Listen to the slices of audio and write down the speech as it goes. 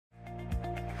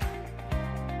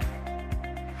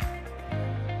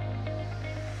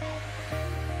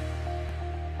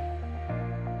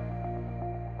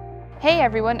Hey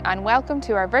everyone, and welcome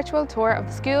to our virtual tour of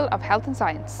the School of Health and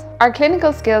Science. Our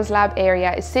Clinical Skills Lab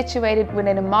area is situated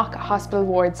within a mock hospital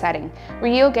ward setting,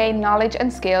 where you'll gain knowledge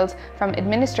and skills from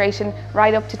administration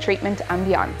right up to treatment and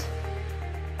beyond.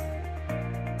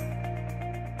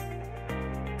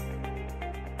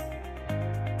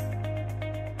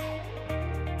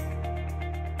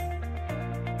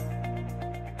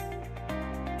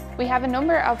 We have a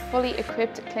number of fully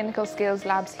equipped clinical skills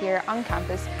labs here on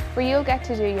campus where you'll get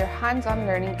to do your hands-on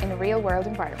learning in a real-world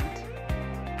environment.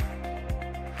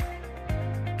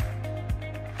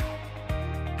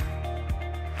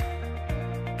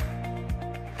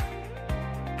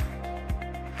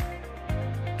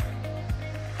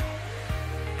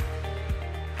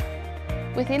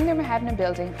 Within the Mahevna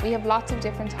building, we have lots of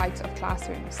different types of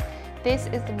classrooms. This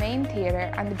is the main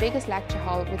theatre and the biggest lecture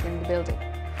hall within the building.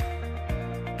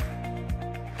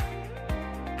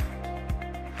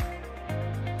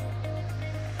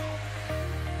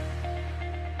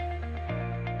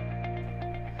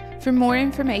 For more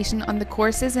information on the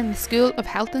courses in the School of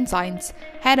Health and Science,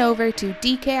 head over to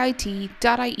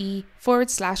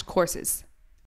dkit.ie/courses.